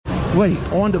Wait,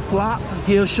 on the flop,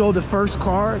 he'll show the first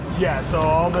card Yeah, so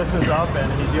all this is up,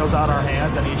 and he deals out our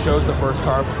hands, and he shows the first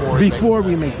card before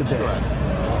we make the bet. Correct.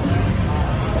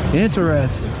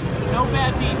 Interesting. No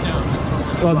bad beat, no.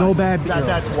 Well, no bad.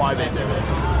 That's why they did it.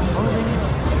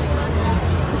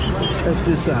 Check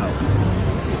this out.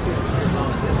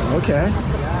 Okay.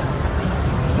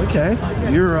 Okay.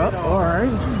 You're up. All right.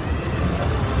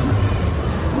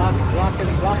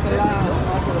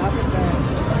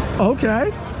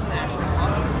 Okay.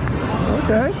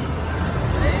 Okay.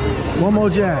 One more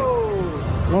jack.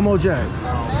 One more jack.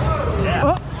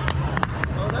 Oh.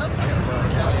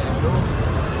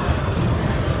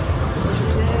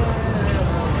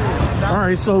 All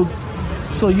right, so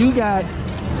you got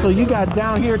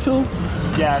down here too?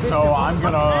 Yeah, so I'm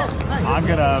gonna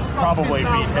probably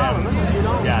beat him.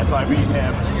 Yeah, so I beat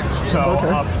him. So Okay.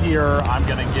 up here, I'm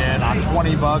gonna get on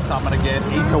 $20. I'm gonna get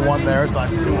 8-1 there. So I'm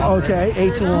 200. Okay,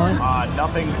 8-1.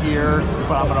 Nothing here,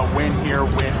 but I'm gonna win here,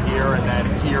 and then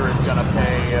here is gonna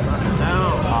pay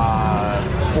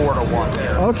 4-1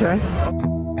 there. Okay.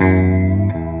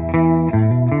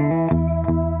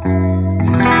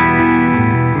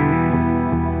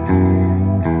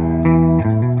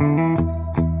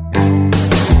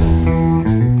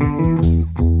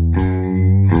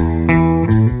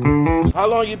 How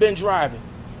long you been driving?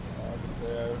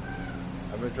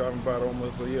 I've been driving about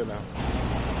almost a year now.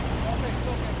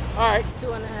 All right.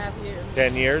 2.5 years.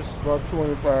 10 years? About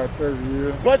 25, 30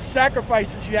 years. What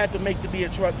sacrifices you had to make to be a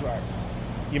truck driver?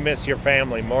 You miss your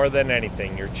family more than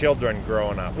anything, your children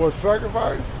growing up. What,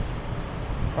 sacrifice?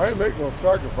 I ain't make no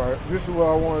sacrifice. This is what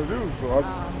I want to do, so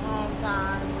Home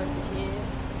time with the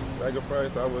kids.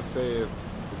 Sacrifice, I would say, is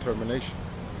determination.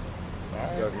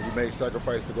 You make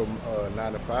sacrifice to go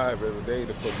 9 to 5 every day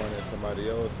to put money in somebody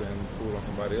else and food on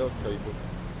somebody else's table.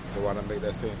 So why not make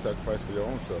that same sacrifice for your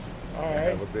own self? All right.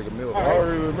 Have a bigger meal. All I don't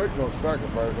really make no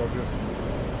sacrifice.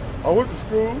 I went to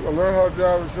school, I learned how to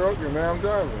drive a truck, and now I'm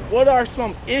driving. What are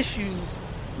some issues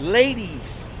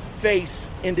ladies face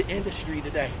in the industry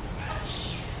today?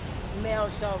 Male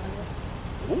chauvinist.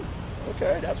 Ooh,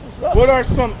 okay, that's what's up. What are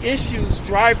some issues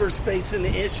drivers face in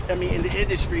the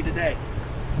industry today?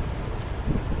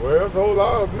 Well, there's a whole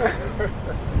lot of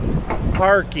them.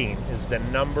 Parking is the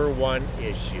 #1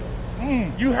 issue.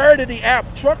 You heard of the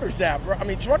app, Truckers app,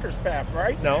 right? Truckers Path,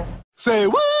 right? No? Say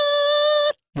what?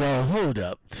 Well, hold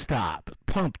up. Stop.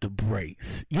 Pump the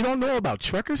brakes. You don't know about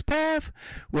Truckers Path?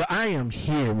 Well, I am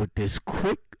here with this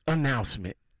quick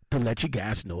announcement to let you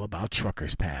guys know about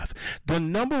Truckers Path, the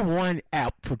 #1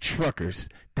 app for truckers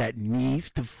that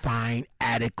needs to find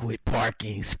adequate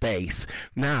parking space.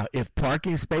 Now, if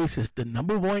parking space is the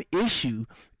 #1 issue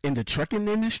in the trucking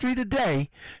industry today,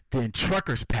 then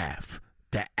Truckers Path,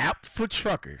 the app for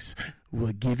truckers,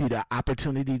 will give you the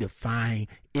opportunity to find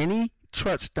any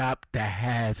truck stop that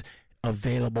has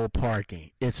available parking.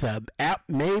 It's an app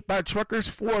made by truckers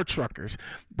for truckers,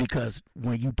 because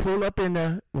when you pull up in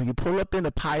a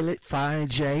Pilot, Find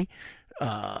J,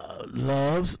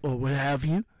 Loves, or what have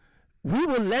you, we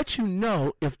will let you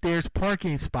know if there's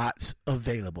parking spots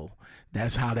available.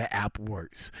 That's how the app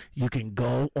works. You can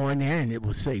go on there and it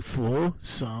will say full,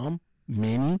 some,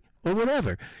 mini, or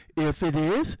whatever. If it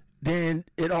is, then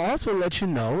it'll also let you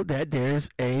know that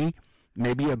there's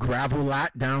maybe a gravel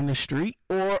lot down the street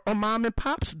or a mom and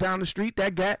pops down the street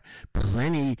that got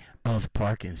plenty of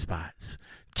parking spots.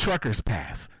 Truckers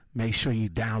Path. Make sure you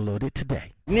download it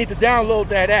today. You need to download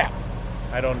that app.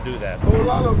 I don't do that. A whole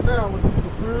lot of them now with these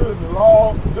computers and the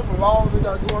law, different laws they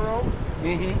got going on.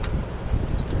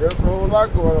 Mm-hmm. There's a whole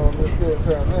lot going on in this day and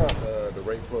time now. The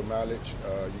rate per mileage,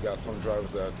 you got some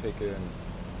drivers that are taking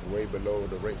way below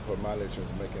the rate per mileage and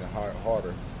it's making it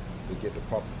harder to get the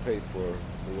proper pay for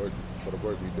the work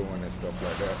we're doing and stuff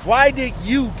like that. Why did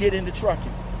you get into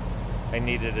trucking? I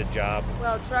needed a job.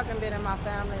 Well, trucking been in my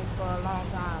family for a long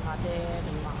time. My dad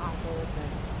and my uncles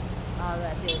and all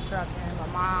that did trucking. My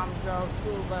mom drove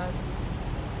school bus,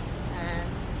 and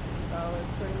so it's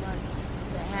pretty much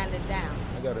been handed down.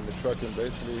 I got into trucking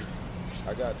basically.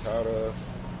 I got tired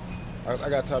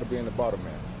of being the bottom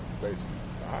man, basically.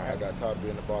 I got tired of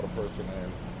being the bottom person,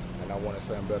 and I wanted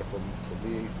something better for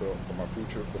me, for my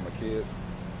future, for my kids,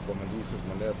 for my nieces,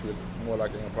 my nephew, more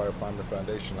like an Empire Family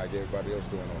Foundation like everybody else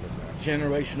doing on this land.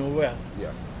 Generational wealth.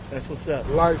 Yeah. That's what's up.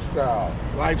 Lifestyle.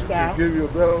 Lifestyle? Give you a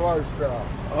better lifestyle.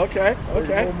 Okay.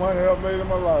 More money I've made in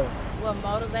my life. What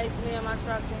motivates me in my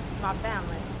trucking? My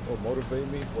family. What motivates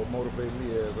me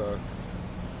is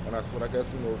when I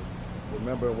guess,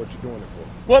 remembering what you're doing it for.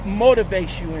 What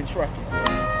motivates you in trucking?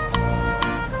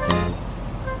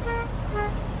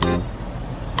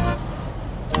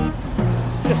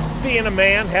 Just being a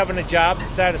man, having a job, the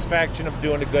satisfaction of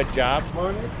doing a good job.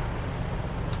 Money.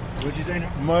 What you say now?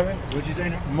 Money. What you say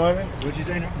now? Money. What you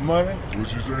say now? Money.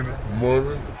 What you say now?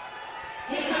 Money.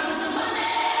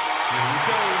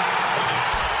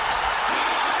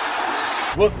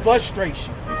 What frustrates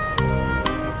you?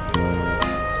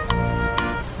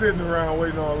 Sitting around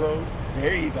waiting on a load.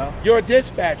 There you go. You're a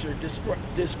dispatcher.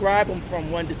 Describe them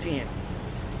from 1 to 10.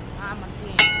 I'm a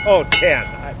 10. Oh, 10.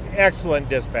 Excellent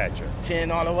dispatcher.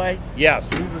 10 all the way? Yes.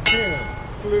 He's a 10.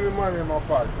 Plenty of money in my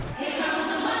pocket.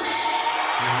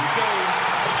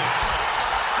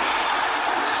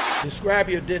 Describe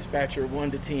your dispatcher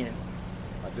 1 to 10.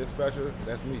 My dispatcher,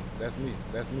 that's me. That's me.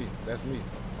 That's me. That's me.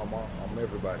 I'm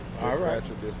everybody. All right.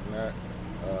 Dispatcher, this and that.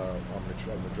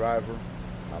 I'm the driver.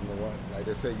 I'm the one. Like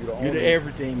they say, you're the only. You're the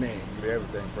everything man. You're the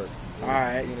everything person. All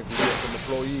right. Even if you get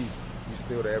some employees, you're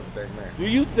still the everything man. Do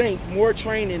you think more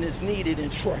training is needed in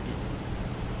trucking?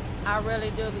 I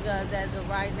really do, because as of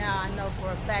right now, I know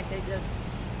for a fact they just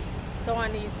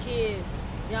throwing these kids,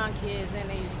 young kids, in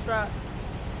these trucks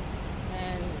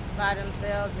and by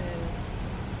themselves, and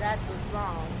that's what's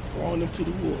wrong. Throwing them to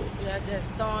the wolves. They're just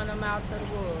throwing them out to the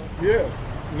wolves.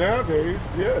 Yes. Nowadays,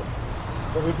 yes.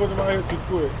 But they put them out here too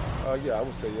quick. Yeah, I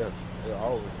would say yes.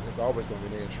 It's always going to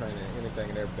be needed training in anything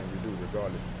and everything you do,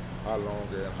 regardless how long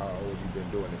and how old you've been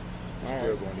doing it. You're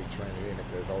still going to need training in it.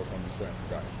 There's always going to be something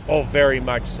forgotten. Oh, very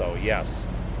much so, yes.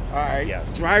 All right.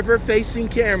 Yes. Driver-facing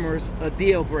cameras, a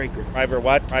deal breaker. Driver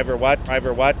what? Driver what?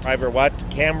 Driver what? Driver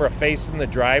what? Camera facing the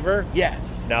driver?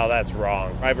 Yes. No, that's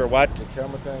wrong. Driver what? The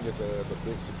camera thing is a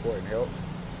big support and help,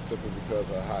 simply because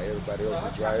of how everybody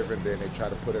else is driving, and then they try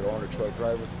to put it on the truck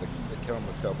drivers. The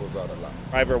cameras help us out a lot.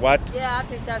 Driver what? Yeah, I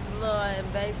think that's a little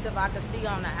invasive. I can see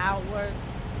on the outward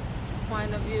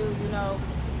point of view,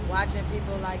 watching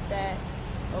people like that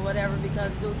or whatever,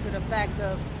 because due to the fact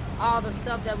of all the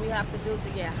stuff that we have to do to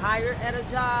get hired at a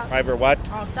job. Driver what?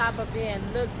 On top of being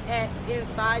looked at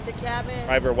inside the cabin.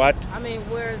 Driver what? I mean,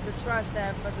 where's the trust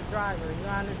at for the driver? You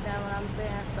understand what I'm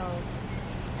saying? So,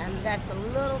 and that's a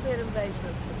little bit invasive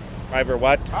to me. Driver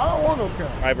what? I don't want no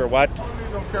camera. Driver what? I don't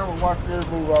need no camera watching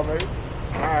every move I make.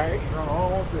 All right. No, I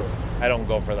don't want that. I don't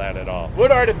go for that at all.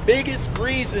 What are the biggest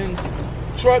reasons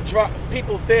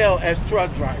people fail as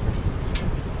truck drivers?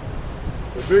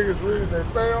 The biggest reason they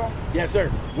fail? Yes, sir.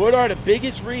 What are the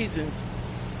biggest reasons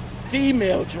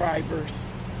female drivers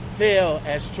fail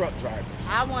as truck drivers?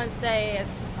 I wouldn't say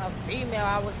as a female,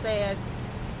 I would say as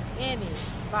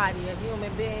anybody, a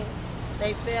human being,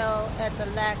 they fail at the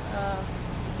lack of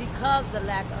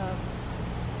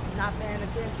not paying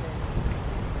attention.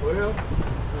 Well,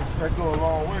 that go a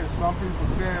long way. Some people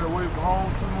stand away from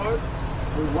home too much.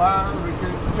 With wives, they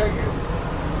can't take it.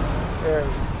 And,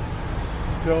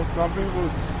 some people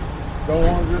don't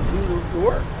want to just do the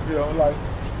work.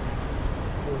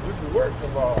 This is work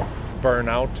involved.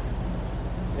 Burnout.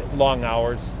 Long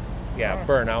hours. Yeah,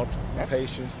 burnout.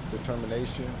 Patience,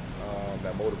 determination,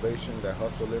 that motivation, that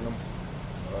hustle in them.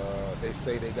 They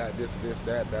say they got this,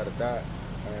 that,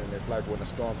 and it's like when the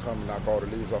storm comes and knock all the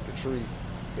leaves off the tree,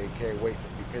 they can't wait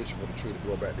to be patient for the tree to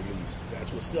grow back the leaves.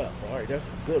 That's what's up. All right, that's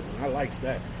a good one. I like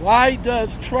that. Why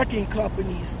does trucking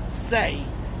companies say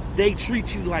they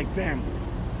treat you like family?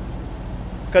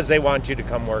 Because they want you to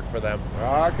come work for them.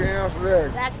 I can't answer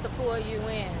that. That's to pull you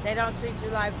in. They don't treat you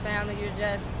like family. You're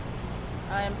just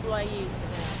an employee to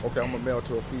them. Okay, I'm a male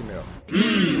to a female.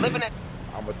 Living it.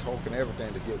 I'm a talk and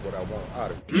everything to get what I want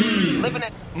out of it. Living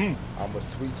it. I'm a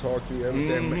sweet talk to you,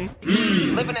 everything.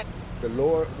 Living it. The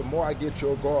more I get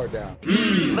your guard down,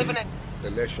 Living it. the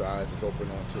less your eyes is open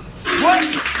on to.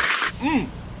 What?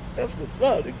 That's what's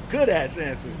up. Good ass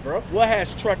answers, bro. What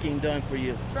has trucking done for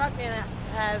you? Trucking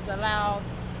has allowed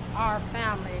our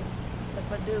family to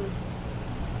produce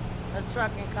a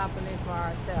trucking company for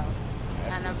ourselves.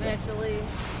 And eventually,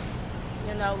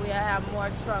 we'll have more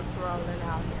trucks rolling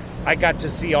out here. I got to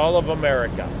see all of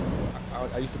America.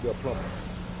 I used to be a plumber.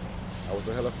 I was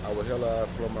hella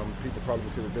plumber. People call me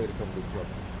to this day to come do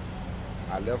plumbing.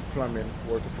 I left plumbing,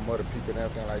 working for other people and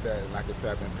everything like that, and like I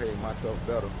said, I've been paying myself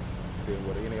better than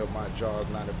with any of my jobs,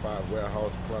 9-to-5,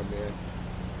 warehouse, plumbing,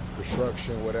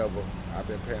 construction, whatever. I've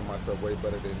been paying myself way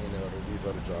better than any of these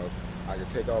other jobs. I can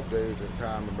take off days and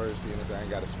time, emergency, anything. I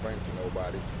ain't got to spring to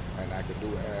nobody, and I can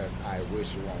do as I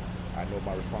wish you want. I know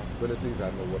my responsibilities, I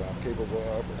know what I'm capable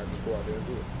of, and I just go out there and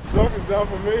do it. Trucking done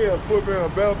for me and put me in a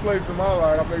better place in my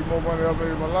life. I make more money than I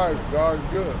made in my life. God is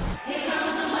good.